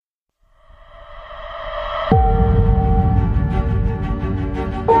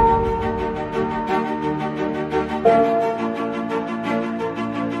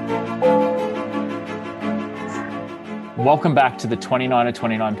Welcome back to the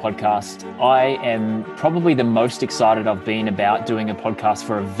 29er29 podcast. I am probably the most excited I've been about doing a podcast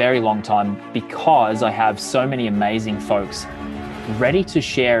for a very long time because I have so many amazing folks ready to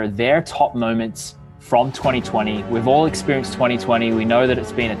share their top moments from 2020. We've all experienced 2020. We know that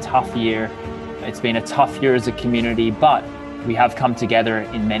it's been a tough year. It's been a tough year as a community, but we have come together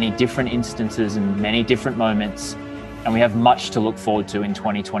in many different instances and many different moments, and we have much to look forward to in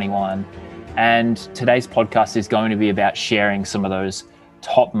 2021. And today's podcast is going to be about sharing some of those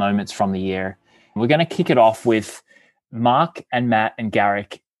top moments from the year. We're going to kick it off with Mark and Matt and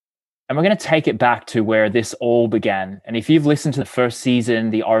Garrick, and we're going to take it back to where this all began. And if you've listened to the first season,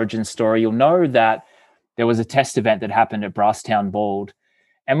 the origin story, you'll know that there was a test event that happened at Brasstown Bald.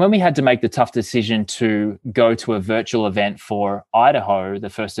 And when we had to make the tough decision to go to a virtual event for Idaho, the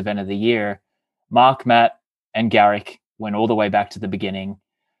first event of the year, Mark, Matt, and Garrick went all the way back to the beginning.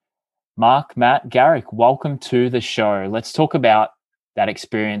 Mark, Matt, Garrick, welcome to the show. Let's talk about that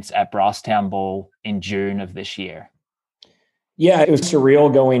experience at Brasstown Bald in June of this year. Yeah, it was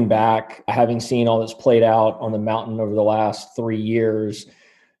surreal going back, having seen all that's played out on the mountain over the last 3 years.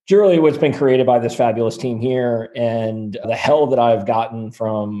 Generally, what's been created by this fabulous team here and the hell that I've gotten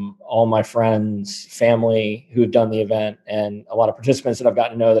from all my friends, family who have done the event, and a lot of participants that I've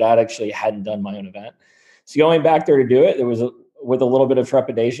gotten to know that I actually hadn't done my own event. So going back there to do it, there was with a little bit of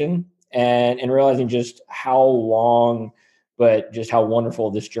trepidation and realizing just how long, but just how wonderful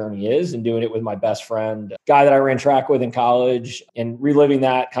this journey is, and doing it with my best friend, guy that I ran track with in college, and reliving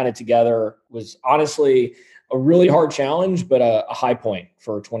that kind of together was honestly a really hard challenge, but a high point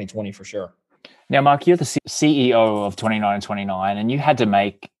for 2020 for sure. Now, Mark, you're the CEO of 29er29, and you had to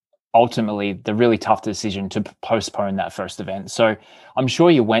make ultimately the really tough decision to postpone that first event. So I'm sure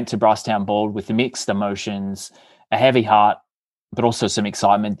you went to Brasstown Bald with mixed emotions, a heavy heart, but also some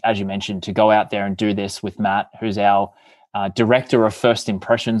excitement, as you mentioned, to go out there and do this with Matt, who's our director of first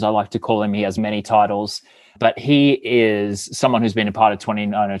impressions. I like to call him. He has many titles, but he is someone who's been a part of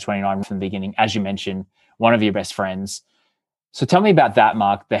 29er29 from the beginning, as you mentioned, one of your best friends. So tell me about that,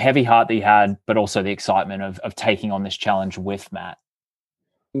 Mark, the heavy heart that you had, but also the excitement of taking on this challenge with Matt.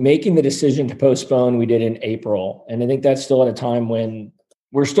 Making the decision to postpone, we did in April. And I think that's still at a time when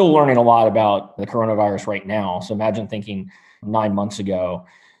we're still learning a lot about the coronavirus right now. So imagine thinking 9 months ago,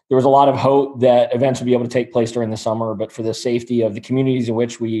 there was a lot of hope that events would be able to take place during the summer, but for the safety of the communities in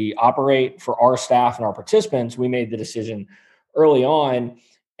which we operate, for our staff and our participants, we made the decision early on.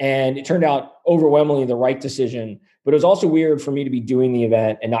 And it turned out overwhelmingly the right decision. But it was also weird for me to be doing the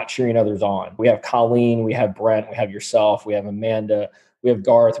event and not cheering others on. We have Colleen, we have Brent, we have yourself, we have Amanda, we have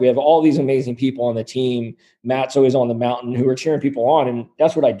Garth, we have all these amazing people on the team. Matt's always on the mountain who are cheering people on. And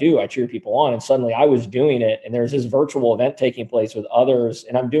that's what I do. I cheer people on. And suddenly I was doing it. And there's this virtual event taking place with others,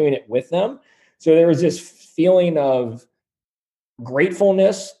 and I'm doing it with them. So there was this feeling of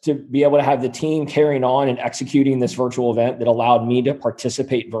gratefulness to be able to have the team carrying on and executing this virtual event that allowed me to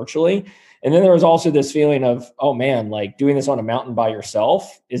participate virtually. And then there was also this feeling of, oh man, like doing this on a mountain by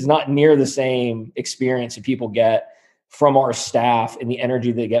yourself is not near the same experience that people get from our staff and the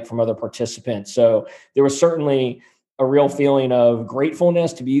energy they get from other participants. So there was certainly a real feeling of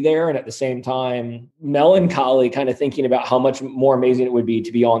gratefulness to be there. And at the same time, melancholy, kind of thinking about how much more amazing it would be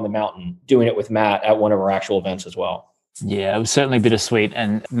to be on the mountain doing it with Matt at one of our actual events as well. Yeah, it was certainly bittersweet.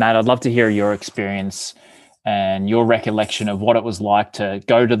 And Matt, I'd love to hear your experience and your recollection of what it was like to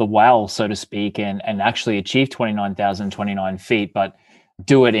go to the well, so to speak, and actually achieve 29,029 feet, but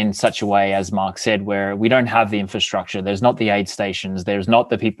do it in such a way, as Mark said, where we don't have the infrastructure. There's not the aid stations. There's not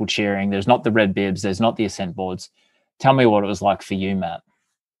the people cheering. There's not the red bibs. There's not the ascent boards. Tell me what it was like for you, Matt.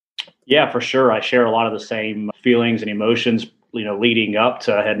 Yeah, for sure. I share a lot of the same feelings and emotions, leading up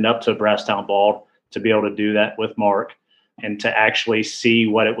to heading up to Brasstown Bald, to be able to do that with Mark and to actually see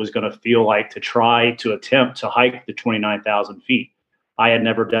what it was going to feel like to try to attempt to hike the 29,000 feet. I had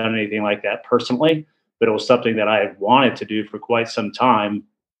never done anything like that personally, but it was something that I had wanted to do for quite some time.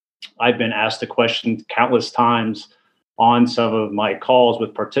 I've been asked the question countless times on some of my calls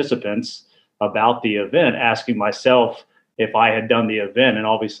with participants about the event, asking myself if I had done the event. And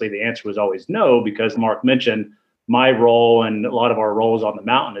obviously the answer was always no, because Mark mentioned my role and a lot of our roles on the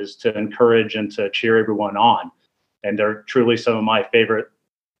mountain is to encourage and to cheer everyone on. And they're truly some of my favorite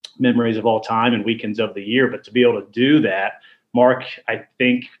memories of all time and weekends of the year. But to be able to do that, Mark, I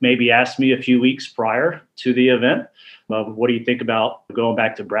think, maybe asked me a few weeks prior to the event, what do you think about going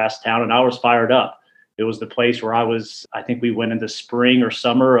back to Brasstown? And I was fired up. It was the place where I think we went into spring or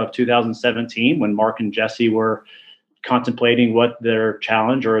summer of 2017 when Mark and Jesse were contemplating what their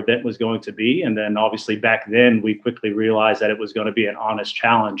challenge or event was going to be. And then obviously back then we quickly realized that it was going to be an honest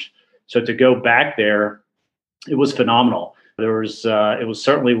challenge. So to go back there it was phenomenal. It was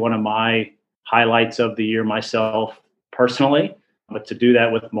certainly one of my highlights of the year myself personally. But to do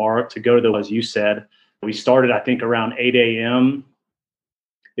that with Mark, to go to the, as you said, we started, I think, around 8 a.m.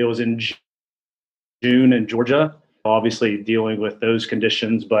 It was in June in Georgia, obviously dealing with those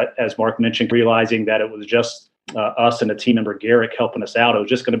conditions. But as Mark mentioned, realizing that it was just us and a team member, Garrick, helping us out. It was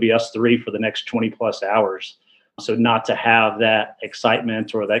just going to be us three for the next 20 plus hours. So not to have that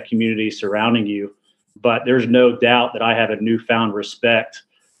excitement or that community surrounding you. But there's no doubt that I have a newfound respect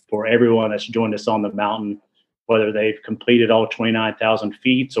for everyone that's joined us on the mountain, whether they've completed all 29,000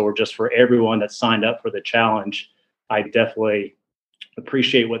 feet or just for everyone that signed up for the challenge. I definitely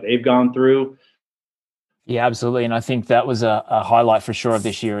appreciate what they've gone through. Yeah, absolutely. And I think that was a highlight for sure of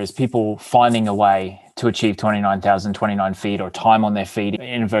this year, is people finding a way to achieve 29,029 feet or time on their feet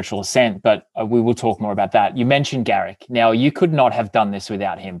in a virtual ascent. But we will talk more about that. You mentioned Garrick. Now, you could not have done this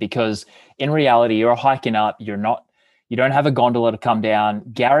without him, because in reality, you're hiking up. You don't have a gondola to come down.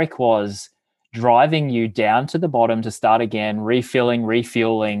 Garrick was driving you down to the bottom to start again, refilling,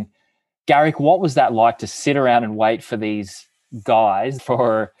 refueling. Garrick, what was that like to sit around and wait for these guys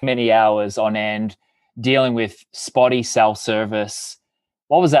for many hours on end, dealing with spotty cell service?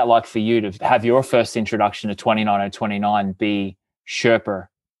 What was that like for you to have your first introduction to 29029 be Sherpa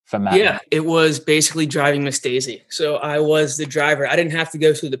for Matt? Yeah, it was basically driving Miss Daisy. So I was the driver. I didn't have to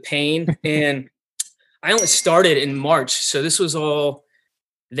go through the pain. And I only started in March. So this was all,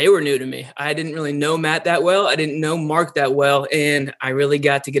 they were new to me. I didn't really know Matt that well. I didn't know Mark that well. And I really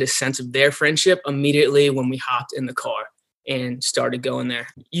got to get a sense of their friendship immediately when we hopped in the car and started going there.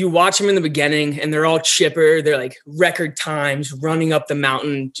 You watch them in the beginning and they're all chipper. They're like record times running up the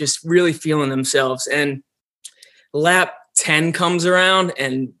mountain, just really feeling themselves. And lap 10 comes around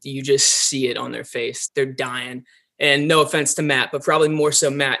and you just see it on their face. They're dying. And no offense to Matt, but probably more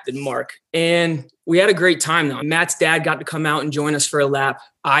so Matt than Mark. And we had a great time though. Matt's dad got to come out and join us for a lap.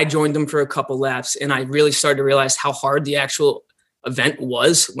 I joined them for a couple laps, and I really started to realize how hard the actual event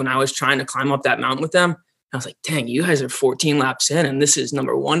was when I was trying to climb up that mountain with them. I was like, dang, you guys are 14 laps in and this is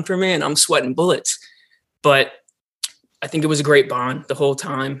number one for me and I'm sweating bullets. But I think it was a great bond the whole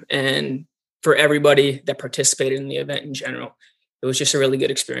time. And for everybody that participated in the event in general, it was just a really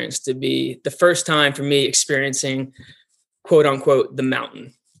good experience to be the first time for me experiencing, quote unquote, the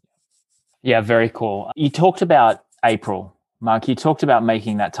mountain. Yeah, very cool. You talked about April. Mark, you talked about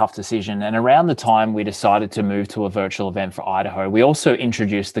making that tough decision. And around the time we decided to move to a virtual event for Idaho, we also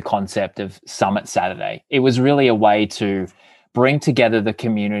introduced the concept of Summit Saturday. It was really a way to bring together the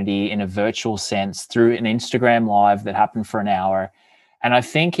community in a virtual sense through an Instagram Live that happened for an hour. And I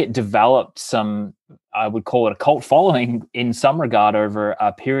think it developed some, I would call it a cult following in some regard over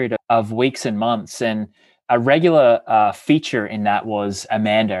a period of weeks and months. And a regular feature in that was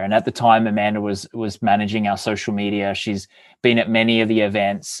Amanda. And at the time, Amanda was managing our social media. She's been at many of the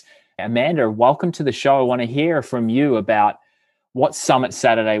events. Amanda, welcome to the show. I want to hear from you about what Summit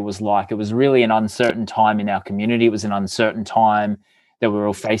Saturday was like. It was really an uncertain time in our community. It was an uncertain time that we were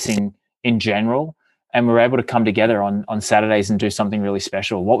all facing in general. And we were able to come together on Saturdays and do something really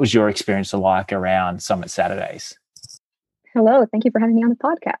special. What was your experience like around Summit Saturdays? Hello, thank you for having me on the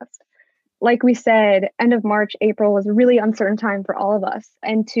podcast. Like we said, end of March, April was a really uncertain time for all of us.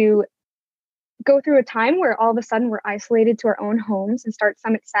 And to go through a time where all of a sudden we're isolated to our own homes and start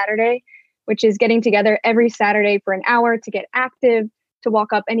Summit Saturday, which is getting together every Saturday for an hour to get active, to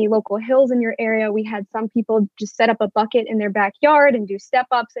walk up any local hills in your area. We had some people just set up a bucket in their backyard and do step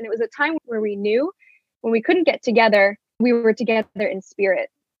ups. And it was a time where we knew when we couldn't get together, we were together in spirit.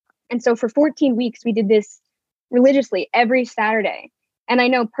 And so for 14 weeks, we did this religiously every Saturday. And I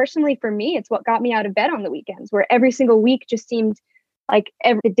know personally for me, it's what got me out of bed on the weekends, where every single week just seemed like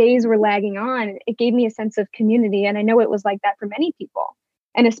the days were lagging on. It gave me a sense of community. And I know it was like that for many people.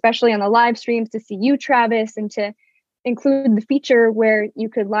 And especially on the live streams, to see you, Travis, and to include the feature where you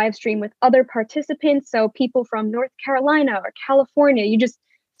could live stream with other participants. So people from North Carolina or California, you just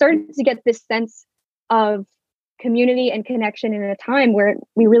started to get this sense of community and connection in a time where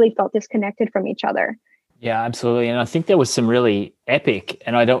we really felt disconnected from each other. Yeah, absolutely. And I think there was some really epic,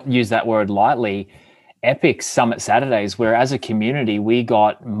 and I don't use that word lightly, epic Summit Saturdays where as a community, we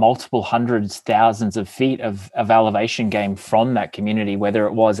got multiple hundreds, thousands of feet of elevation gain from that community, whether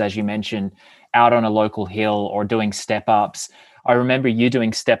it was, as you mentioned, out on a local hill or doing step ups. I remember you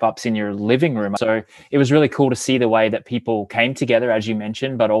doing step ups in your living room. So it was really cool to see the way that people came together, as you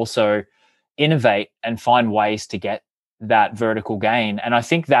mentioned, but also innovate and find ways to get that vertical gain. And I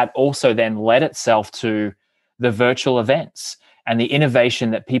think that also then led itself to the virtual events and the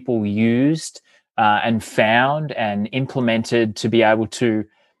innovation that people used and found and implemented to be able to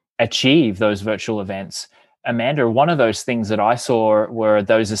achieve those virtual events. Amanda, one of those things that I saw were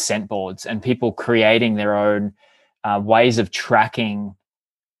those ascent boards and people creating their own ways of tracking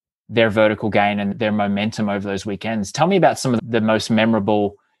their vertical gain and their momentum over those weekends. Tell me about some of the most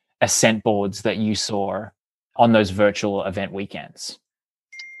memorable ascent boards that you saw on those virtual event weekends.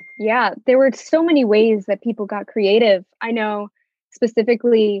 Yeah, there were so many ways that people got creative. I know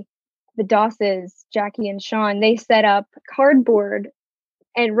specifically the Dosses, Jackie and Sean, they set up cardboard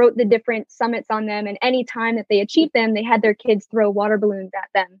and wrote the different summits on them. And any time that they achieved them, they had their kids throw water balloons at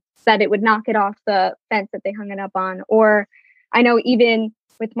them so that it would knock it off the fence that they hung it up on. Or I know even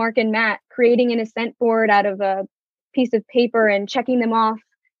with Mark and Matt, creating an ascent board out of a piece of paper and checking them off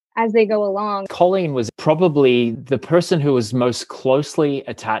as they go along. Colleen was probably the person who was most closely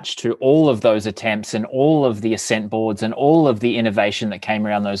attached to all of those attempts and all of the ascent boards and all of the innovation that came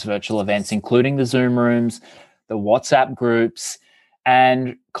around those virtual events, including the Zoom rooms, the WhatsApp groups.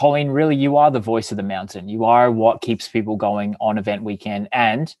 And Colleen, really, you are the voice of the mountain. You are what keeps people going on event weekend.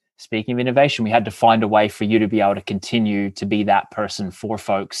 And speaking of innovation, we had to find a way for you to be able to continue to be that person for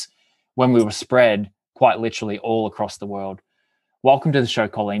folks when we were spread quite literally all across the world. Welcome to the show,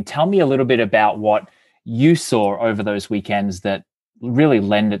 Colleen. Tell me a little bit about what you saw over those weekends that really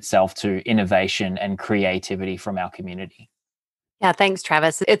lend itself to innovation and creativity from our community. Yeah, thanks,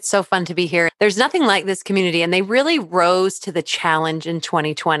 Travis. It's so fun to be here. There's nothing like this community, and they really rose to the challenge in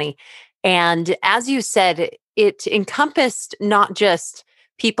 2020. And as you said, it encompassed not just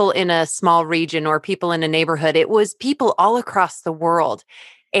people in a small region or people in a neighborhood. It was people all across the world.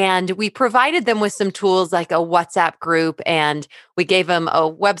 And we provided them with some tools like a WhatsApp group, and we gave them a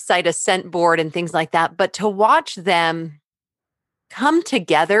website ascent board and things like that. But to watch them come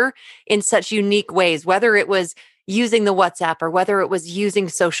together in such unique ways, whether it was using the WhatsApp or whether it was using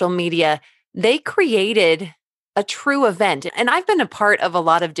social media, they created a true event. And I've been a part of a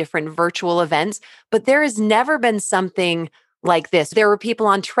lot of different virtual events, but there has never been something like this. There were people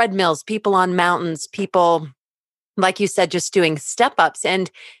on treadmills, people on mountains, people, like you said, just doing step-ups. And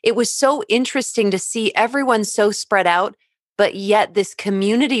it was so interesting to see everyone so spread out, but yet this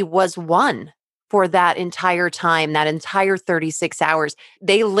community was one for that entire time, that entire 36 hours.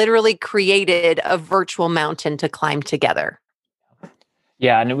 They literally created a virtual mountain to climb together.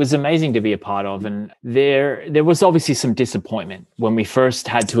 Yeah, and it was amazing to be a part of. And there was obviously some disappointment when we first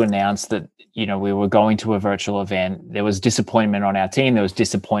had to announce that, we were going to a virtual event. There was disappointment on our team. There was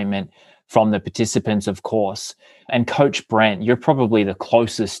disappointment from the participants, of course. And Coach Brent, you're probably the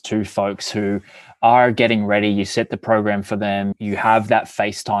closest to folks who are getting ready. You set the program for them. You have that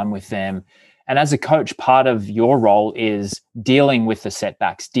FaceTime with them. And as a coach, part of your role is dealing with the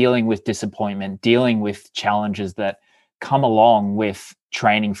setbacks, dealing with disappointment, dealing with challenges that come along with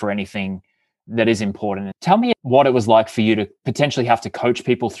training for anything that is important. Tell me what it was like for you to potentially have to coach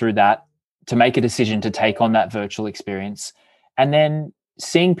people through that, to make a decision to take on that virtual experience, and then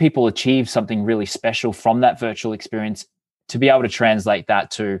seeing people achieve something really special from that virtual experience, to be able to translate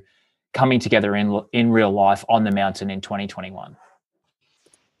that to coming together in real life on the mountain in 2021.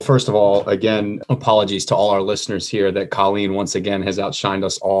 First of all, again, apologies to all our listeners here that Colleen once again has outshined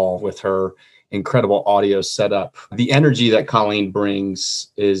us all with her incredible audio setup. The energy that Colleen brings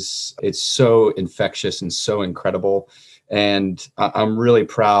it's so infectious and so incredible. And I'm really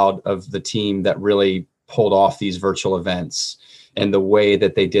proud of the team that really pulled off these virtual events and the way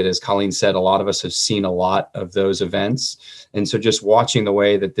that they did. As Colleen said, a lot of us have seen a lot of those events. And so just watching the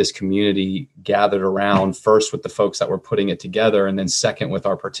way that this community gathered around, first with the folks that were putting it together, and then second with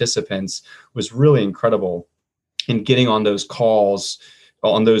our participants, was really incredible. And getting on those calls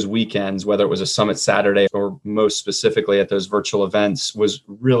on those weekends, whether it was a Summit Saturday or most specifically at those virtual events, was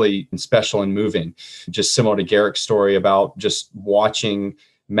really special and moving. Just similar to Garrick's story about just watching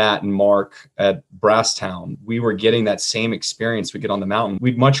Matt and Mark at Brasstown, we were getting that same experience we get on the mountain.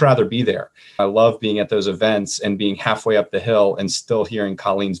 We'd much rather be there. I love being at those events and being halfway up the hill and still hearing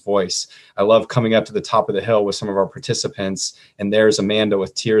Colleen's voice. I love coming up to the top of the hill with some of our participants, and there's Amanda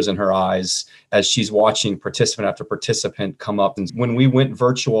with tears in her eyes as she's watching participant after participant come up. And when we went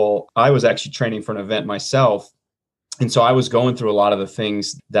virtual, I was actually training for an event myself. And so I was going through a lot of the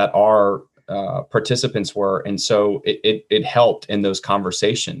things that our participants were. And so it helped in those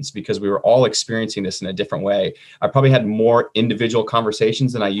conversations because we were all experiencing this in a different way. I probably had more individual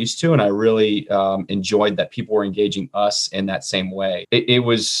conversations than I used to. And I really enjoyed that people were engaging us in that same way. It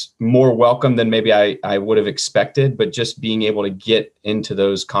was more welcome than maybe I would have expected, but just being able to get into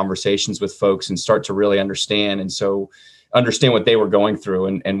those conversations with folks and start to really understand. And so understand what they were going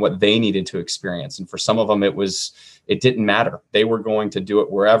through and what they needed to experience. And for some of them, it didn't matter. They were going to do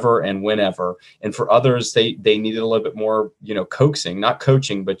it wherever and whenever. And for others, they needed a little bit more, coaxing, not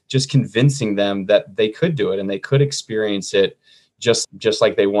coaching, but just convincing them that they could do it and they could experience it just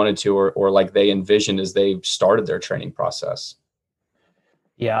like they wanted to, or like they envisioned as they started their training process.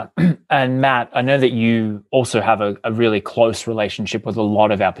 Yeah. And Matt, I know that you also have a really close relationship with a lot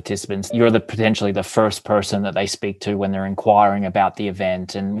of our participants. You're potentially the first person that they speak to when they're inquiring about the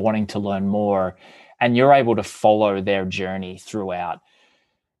event and wanting to learn more, and you're able to follow their journey throughout.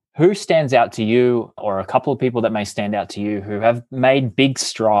 Who stands out to you, or a couple of people that may stand out to you who have made big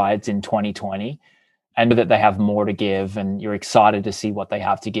strides in 2020 and that they have more to give, and you're excited to see what they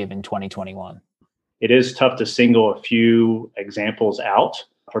have to give in 2021? It is tough to single a few examples out,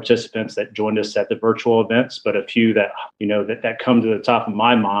 participants that joined us at the virtual events, but a few that, that come to the top of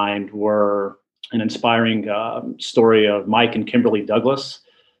my mind were an inspiring story of Mike and Kimberly Douglas,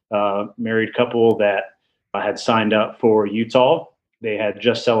 married couple that had signed up for Utah. They had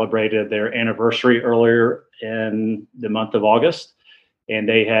just celebrated their anniversary earlier in the month of August, and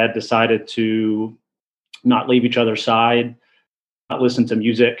they had decided to not leave each other's side, not listen to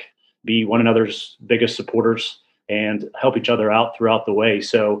music, be one another's biggest supporters, and help each other out throughout the way.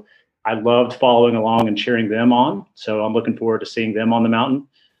 So I loved following along and cheering them on. So I'm looking forward to seeing them on the mountain.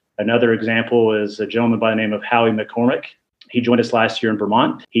 Another example is a gentleman by the name of Howie McCormick. He joined us last year in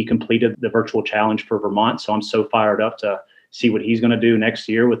Vermont. He completed the virtual challenge for Vermont. So I'm so fired up to see what he's going to do next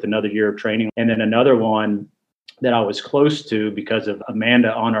year with another year of training. And then another one that I was close to because of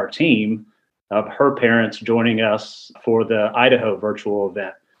Amanda on our team, of her parents joining us for the Idaho virtual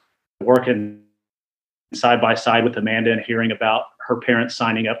event. Working side by side with Amanda and hearing about her parents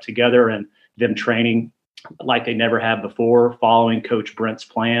signing up together and them training like they never have before, following Coach Brent's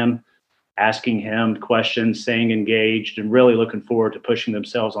plan, asking him questions, staying engaged, and really looking forward to pushing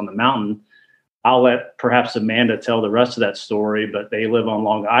themselves on the mountain. I'll let perhaps Amanda tell the rest of that story, but they live on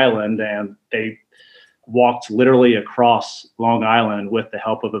Long Island and they walked literally across Long Island with the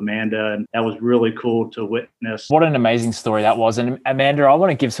help of Amanda. And that was really cool to witness. What an amazing story that was. And Amanda, I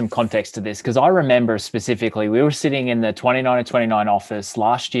want to give some context to this because I remember specifically, we were sitting in the 29 and 29 office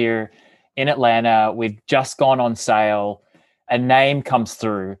last year in Atlanta. We'd just gone on sale. A name comes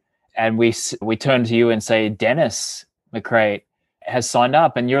through and we turn to you and say, Dennis McCreight has signed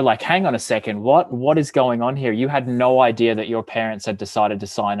up. And you're like, hang on a second, what is going on here? You had no idea that your parents had decided to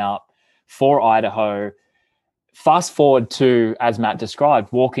sign up for Idaho. Fast forward to, as Matt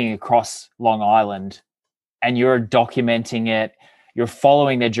described, walking across Long Island, and you're documenting it. You're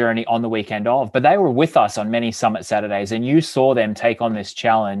following their journey on the weekend of, but they were with us on many Summit Saturdays, and you saw them take on this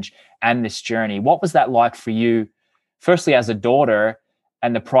challenge and this journey. What was that like for you, firstly, as a daughter,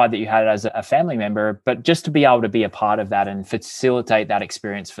 and the pride that you had as a family member, but just to be able to be a part of that and facilitate that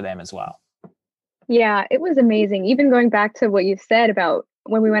experience for them as well? Yeah, it was amazing. Even going back to what you said about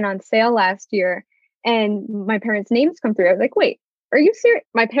when we went on sale last year and my parents' names come through, I was like, wait, are you serious?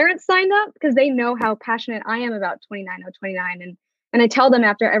 My parents signed up? Because they know how passionate I am about 29.029. And I tell them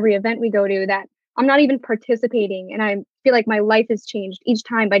after every event we go to that I'm not even participating. And I feel like my life has changed each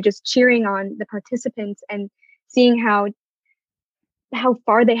time by just cheering on the participants and seeing how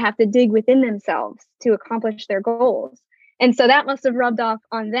far they have to dig within themselves to accomplish their goals. And so that must have rubbed off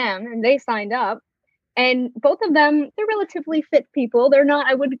on them, and they signed up. And both of them, they're relatively fit people. They're not,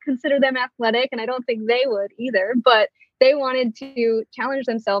 I would consider them athletic, and I don't think they would either, but they wanted to challenge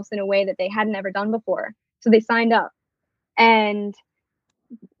themselves in a way that they hadn't ever done before. So they signed up. And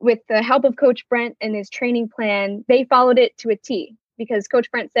with the help of Coach Brent and his training plan, they followed it to a T, because Coach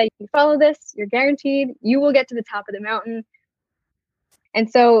Brent said, you follow this, you're guaranteed, you will get to the top of the mountain. And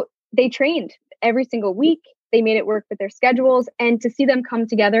so they trained every single week. They made it work with their schedules, and to see them come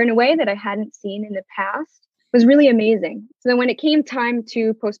together in a way that I hadn't seen in the past was really amazing. So then when it came time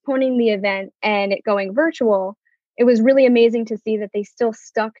to postponing the event and it going virtual, it was really amazing to see that they still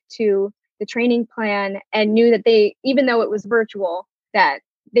stuck to the training plan and knew that they, even though it was virtual, that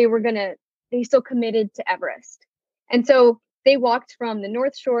they still committed to Everest. And so they walked from the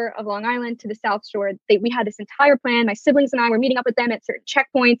North Shore of Long Island to the South Shore. We had this entire plan. My siblings and I were meeting up with them at certain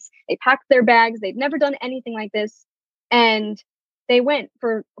checkpoints. They packed their bags. They'd never done anything like this. And they went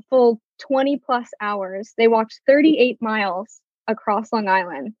for a full 20 plus hours. They walked 38 miles across Long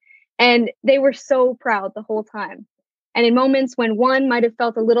Island. And they were so proud the whole time. And in moments when one might have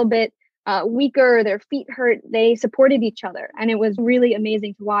felt a little bit weaker, or their feet hurt, they supported each other. And it was really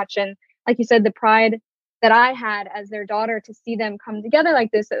amazing to watch. And like you said, the pride that I had as their daughter, to see them come together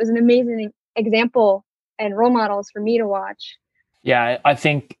like this, it was an amazing example and role models for me to watch. Yeah, I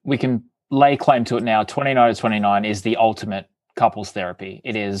think we can lay claim to it now. 29 to 29 is the ultimate couples therapy.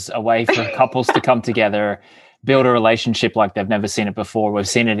 It is a way for couples to come together, build a relationship like they've never seen it before. We've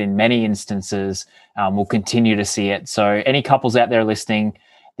seen it in many instances. We'll continue to see it. So any couples out there listening,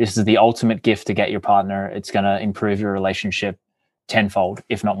 this is the ultimate gift to get your partner. It's going to improve your relationship tenfold,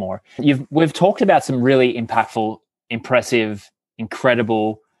 if not more. We've talked about some really impactful, impressive,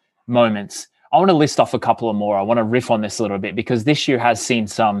 incredible moments. I want to list off a couple of more. I want to riff on this a little bit because this year has seen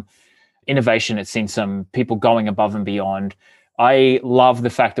some innovation. It's seen some people going above and beyond. I love the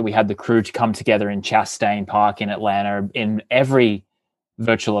fact that we had the crew to come together in Chastain Park in Atlanta. In every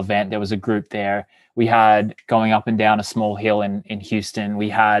virtual event, there was a group there. We had going up and down a small hill in Houston. We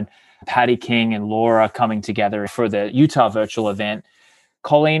had Patty King and Laura coming together for the Utah virtual event.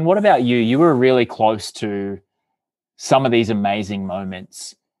 Colleen, what about you? You were really close to some of these amazing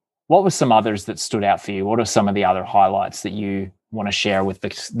moments. What were some others that stood out for you? What are some of the other highlights that you want to share with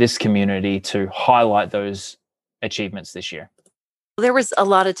this community to highlight those achievements this year? There was a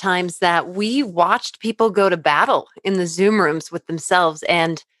lot of times that we watched people go to battle in the Zoom rooms with themselves.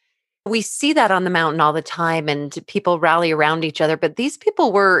 And we see that on the mountain all the time and people rally around each other. But these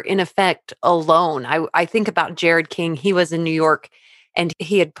people were in effect alone. I think about Jared King. He was in New York and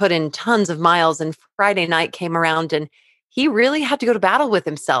he had put in tons of miles, and Friday night came around and he really had to go to battle with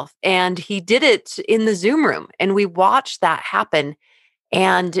himself. And he did it in the Zoom room. And we watched that happen.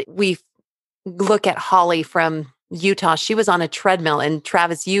 And we look at Holly from Utah. She was on a treadmill. And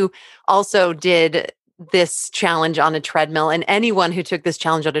Travis, you also did this challenge on a treadmill. And anyone who took this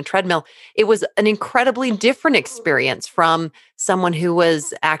challenge on a treadmill, it was an incredibly different experience from someone who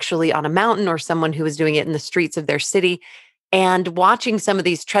was actually on a mountain or someone who was doing it in the streets of their city. And watching some of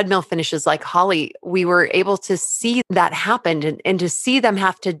these treadmill finishes like Holly, we were able to see that happen and to see them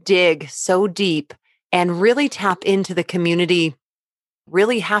have to dig so deep and really tap into the community,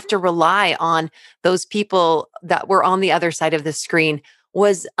 really have to rely on those people that were on the other side of the screen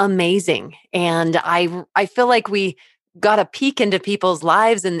was amazing. And I feel like we got a peek into people's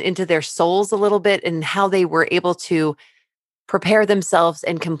lives and into their souls a little bit and how they were able to prepare themselves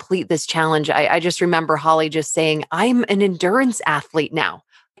and complete this challenge. I just remember Holly just saying, I'm an endurance athlete now.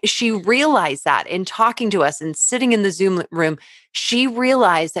 She realized that in talking to us and sitting in the Zoom room, she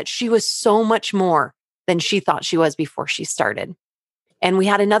realized that she was so much more than she thought she was before she started. And we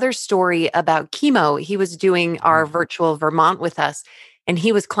had another story about Chemo. He was doing our virtual Vermont with us, and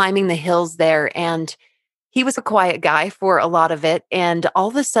he was climbing the hills there. And he was a quiet guy for a lot of it. And all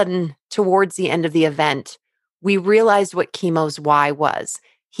of a sudden, towards the end of the event, we realized what Chemo's why was.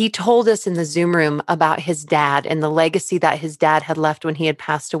 He told us in the Zoom room about his dad and the legacy that his dad had left when he had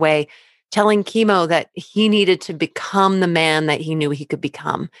passed away, telling Chemo that he needed to become the man that he knew he could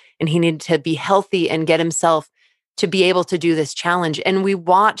become. And he needed to be healthy and get himself to be able to do this challenge. And we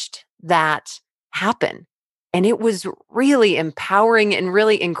watched that happen. And it was really empowering and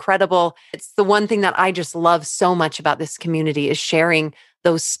really incredible. It's the one thing that I just love so much about this community is sharing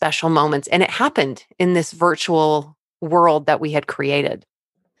those special moments. And it happened in this virtual world that we had created.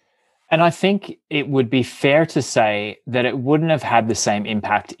 And I think it would be fair to say that it wouldn't have had the same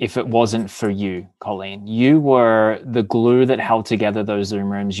impact if it wasn't for you, Colleen. You were the glue that held together those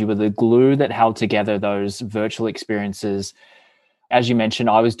Zoom rooms. You were the glue that held together those virtual experiences. As you mentioned,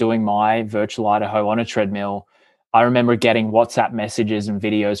 I was doing my virtual Idaho on a treadmill. I remember getting WhatsApp messages and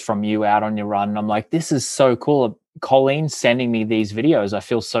videos from you out on your run. And I'm like, this is so cool. Colleen sending me these videos. I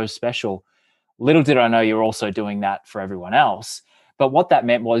feel so special. Little did I know you're also doing that for everyone else. But what that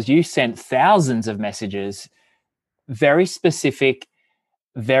meant was you sent thousands of messages, very specific,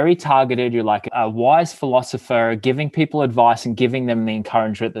 very targeted. You're like a wise philosopher, giving people advice and giving them the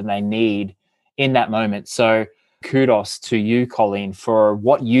encouragement that they need in that moment. So kudos to you, Colleen, for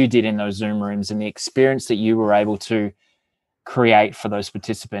what you did in those Zoom rooms and the experience that you were able to create for those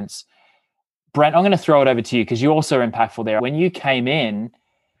participants. Brent, I'm going to throw it over to you because you're also impactful there. When you came in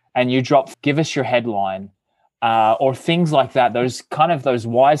and you dropped, give us your headline, or things like that, those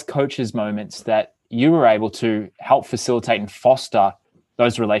wise coaches moments that you were able to help facilitate and foster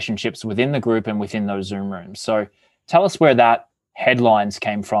those relationships within the group and within those Zoom rooms. So tell us where that headlines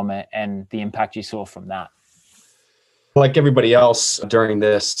came from and the impact you saw from that. Like everybody else during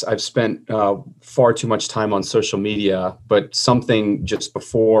this, I've spent far too much time on social media, but something just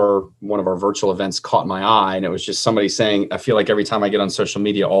before one of our virtual events caught my eye. And it was just somebody saying, I feel like every time I get on social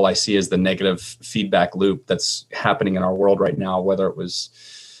media, all I see is the negative feedback loop that's happening in our world right now, whether it was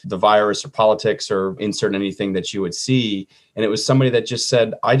the virus or politics or insert anything that you would see. And it was somebody that just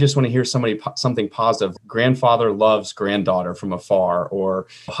said, I just want to hear something positive. Grandfather loves granddaughter from afar, or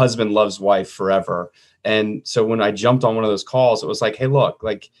husband loves wife forever. And so when I jumped on one of those calls, it was like, hey, look,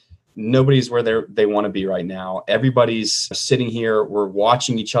 like nobody's where they want to be right now. Everybody's sitting here. We're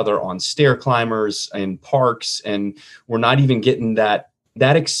watching each other on stair climbers and parks, and we're not even getting that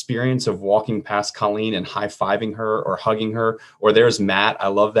experience of walking past Colleen and high-fiving her or hugging her. Or there's Matt. I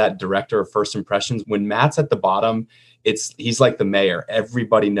love that director of First Impressions. When Matt's at the bottom, he's like the mayor.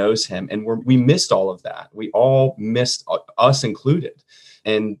 Everybody knows him. And we missed all of that. We all missed, us included.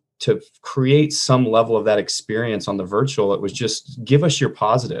 And to create some level of that experience on the virtual, it was just give us your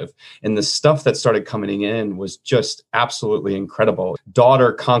positive. And the stuff that started coming in was just absolutely incredible.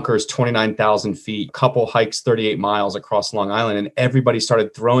 Daughter conquers 29,000 feet, couple hikes 38 miles across Long Island, and everybody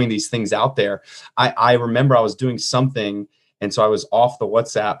started throwing these things out there. I remember I was doing something, and so I was off the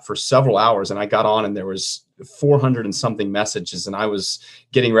WhatsApp for several hours, and I got on and there was 400 and something messages, and I was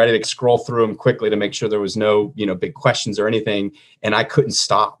getting ready to scroll through them quickly to make sure there was no, big questions or anything. And I couldn't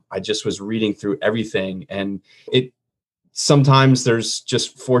stop. I just was reading through everything. And sometimes there's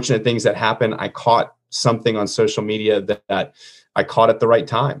just fortunate things that happen. I caught something on social media that I caught at the right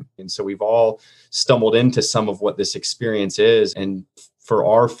time. And so we've all stumbled into some of what this experience is. And for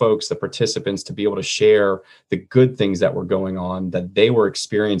our folks, the participants, to be able to share the good things that were going on, that they were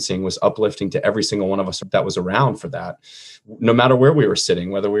experiencing, was uplifting to every single one of us that was around for that. No matter where we were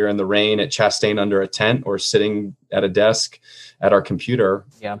sitting, whether we were in the rain at Chastain under a tent or sitting at a desk at our computer.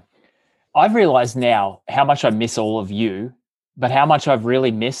 Yeah. I've realized now how much I miss all of you, but how much I've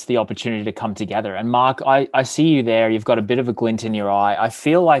really missed the opportunity to come together. And Mark, I see you there. You've got a bit of a glint in your eye. I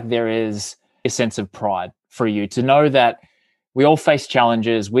feel like there is a sense of pride for you to know that we all face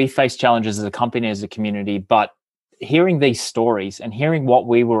challenges. We face challenges as a company, as a community, but hearing these stories and hearing what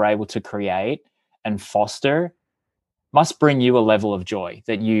we were able to create and foster must bring you a level of joy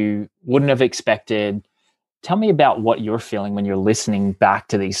that you wouldn't have expected. Tell me about what you're feeling when you're listening back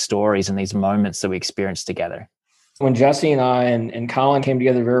to these stories and these moments that we experienced together. When Jesse and I and Colin came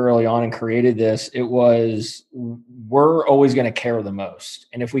together very early on and created this, it was, we're always going to care the most.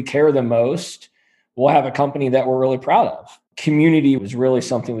 And if we care the most, we'll have a company that we're really proud of. Community was really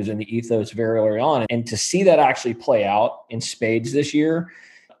something that was in the ethos very early on. And to see that actually play out in spades this year,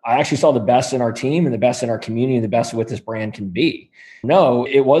 I actually saw the best in our team and the best in our community and the best of what this brand can be. No,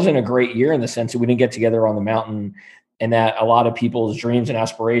 it wasn't a great year in the sense that we didn't get together on the mountain, and that a lot of people's dreams and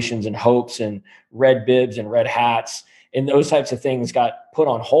aspirations and hopes and red bibs and red hats and those types of things got put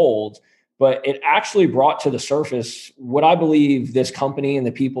on hold. But it actually brought to the surface what I believe this company and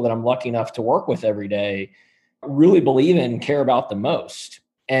the people that I'm lucky enough to work with every day really believe in and care about the most.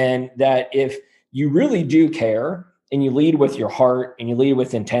 And that if you really do care and you lead with your heart and you lead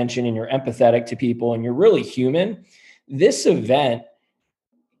with intention and you're empathetic to people and you're really human, this event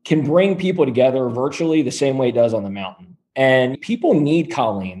can bring people together virtually the same way it does on the mountain. And people need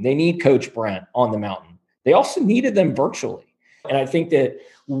Colleen. They need Coach Brent on the mountain. They also needed them virtually. And I think that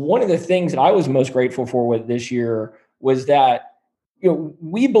one of the things that I was most grateful for with this year was that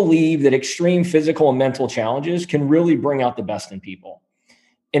we believe that extreme physical and mental challenges can really bring out the best in people.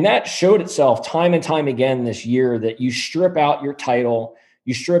 And that showed itself time and time again this year, that you strip out your title,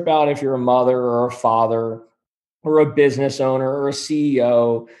 you strip out if you're a mother or a father or a business owner or a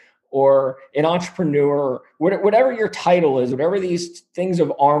CEO or an entrepreneur, whatever your title is, whatever these things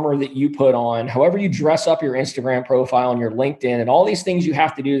of armor that you put on, however you dress up your Instagram profile and your LinkedIn and all these things you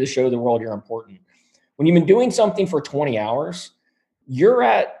have to do to show the world you're important. When you've been doing something for 20 hours, you're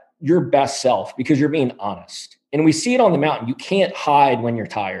at your best self because you're being honest. And we see it on the mountain. You can't hide when you're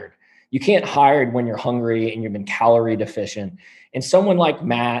tired. You can't hide when you're hungry and you've been calorie deficient. And someone like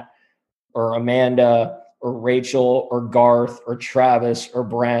Matt or Amanda or Rachel or Garth or Travis or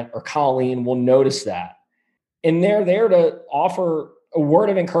Brent or Colleen will notice that. And they're there to offer a word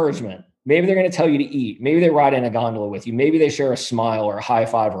of encouragement. Maybe they're going to tell you to eat. Maybe they ride in a gondola with you. Maybe they share a smile or a high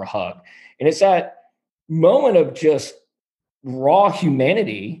five or a hug. And it's that moment of just raw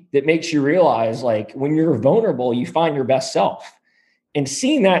humanity that makes you realize, like, when you're vulnerable, you find your best self. And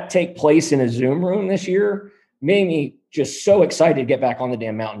seeing that take place in a Zoom room this year made me just so excited to get back on the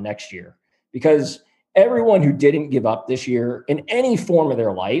damn mountain next year, because everyone who didn't give up this year in any form of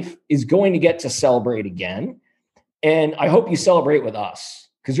their life is going to get to celebrate again. And I hope you celebrate with us,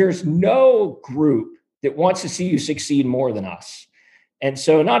 because there's no group that wants to see you succeed more than us. And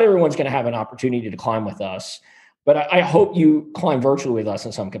so not everyone's going to have an opportunity to climb with us, but I hope you climb virtually with us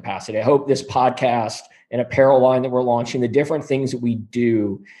in some capacity. I hope this podcast and apparel line that we're launching, the different things that we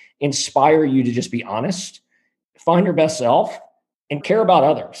do, inspire you to just be honest, find your best self, and care about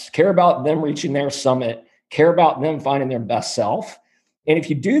others, care about them reaching their summit, care about them finding their best self. And if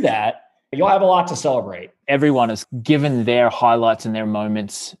you do that, you'll have a lot to celebrate. Everyone has given their highlights and their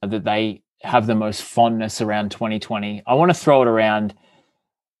moments that they have the most fondness around 2020. I want to throw it around.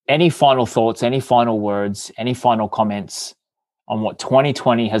 Any final thoughts, any final words, any final comments on what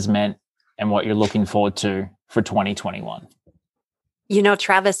 2020 has meant and what you're looking forward to for 2021? You know,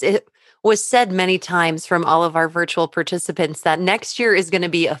 Travis, it was said many times from all of our virtual participants that next year is going to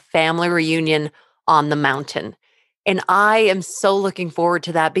be a family reunion on the mountain. And I am so looking forward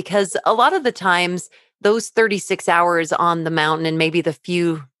to that, because a lot of the times those 36 hours on the mountain and maybe the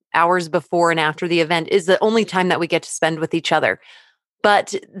few hours before and after the event is the only time that we get to spend with each other.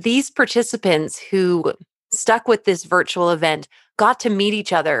 But these participants who stuck with this virtual event got to meet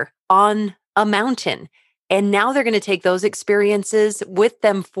each other on a mountain. And now they're going to take those experiences with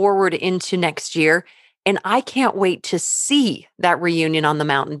them forward into next year. And I can't wait to see that reunion on the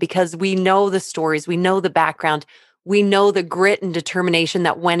mountain, because we know the stories, we know the background, we know the grit and determination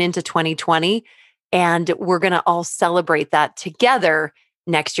that went into 2020. And we're going to all celebrate that together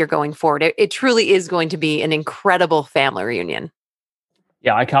next year going forward. It truly is going to be an incredible family reunion.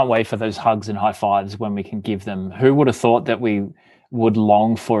 Yeah, I can't wait for those hugs and high fives when we can give them. Who would have thought that we would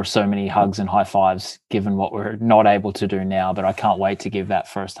long for so many hugs and high fives, given what we're not able to do now? But I can't wait to give that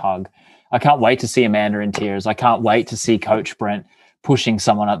first hug. I can't wait to see Amanda in tears. I can't wait to see Coach Brent pushing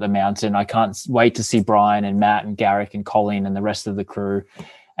someone up the mountain. I can't wait to see Brian and Matt and Garrick and Colleen and the rest of the crew,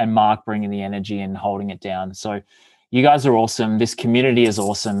 and Mark bringing the energy and holding it down. So you guys are awesome. This community is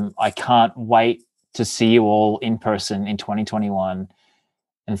awesome. I can't wait to see you all in person in 2021.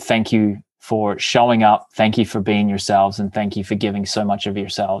 And thank you for showing up. Thank you for being yourselves. And thank you for giving so much of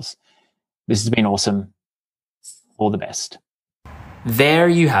yourselves. This has been awesome. All the best. There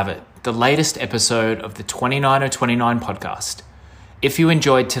you have it, the latest episode of the 29/29 podcast. If you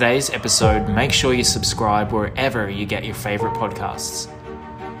enjoyed today's episode, make sure you subscribe wherever you get your favorite podcasts.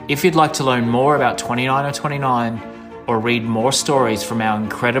 If you'd like to learn more about 29/29 or read more stories from our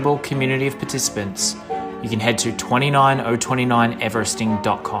incredible community of participants, you can head to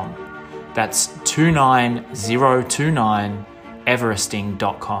 29029everesting.com. That's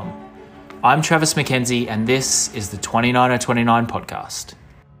 29029everesting.com. I'm Travis McKenzie, and this is the 29/29 podcast.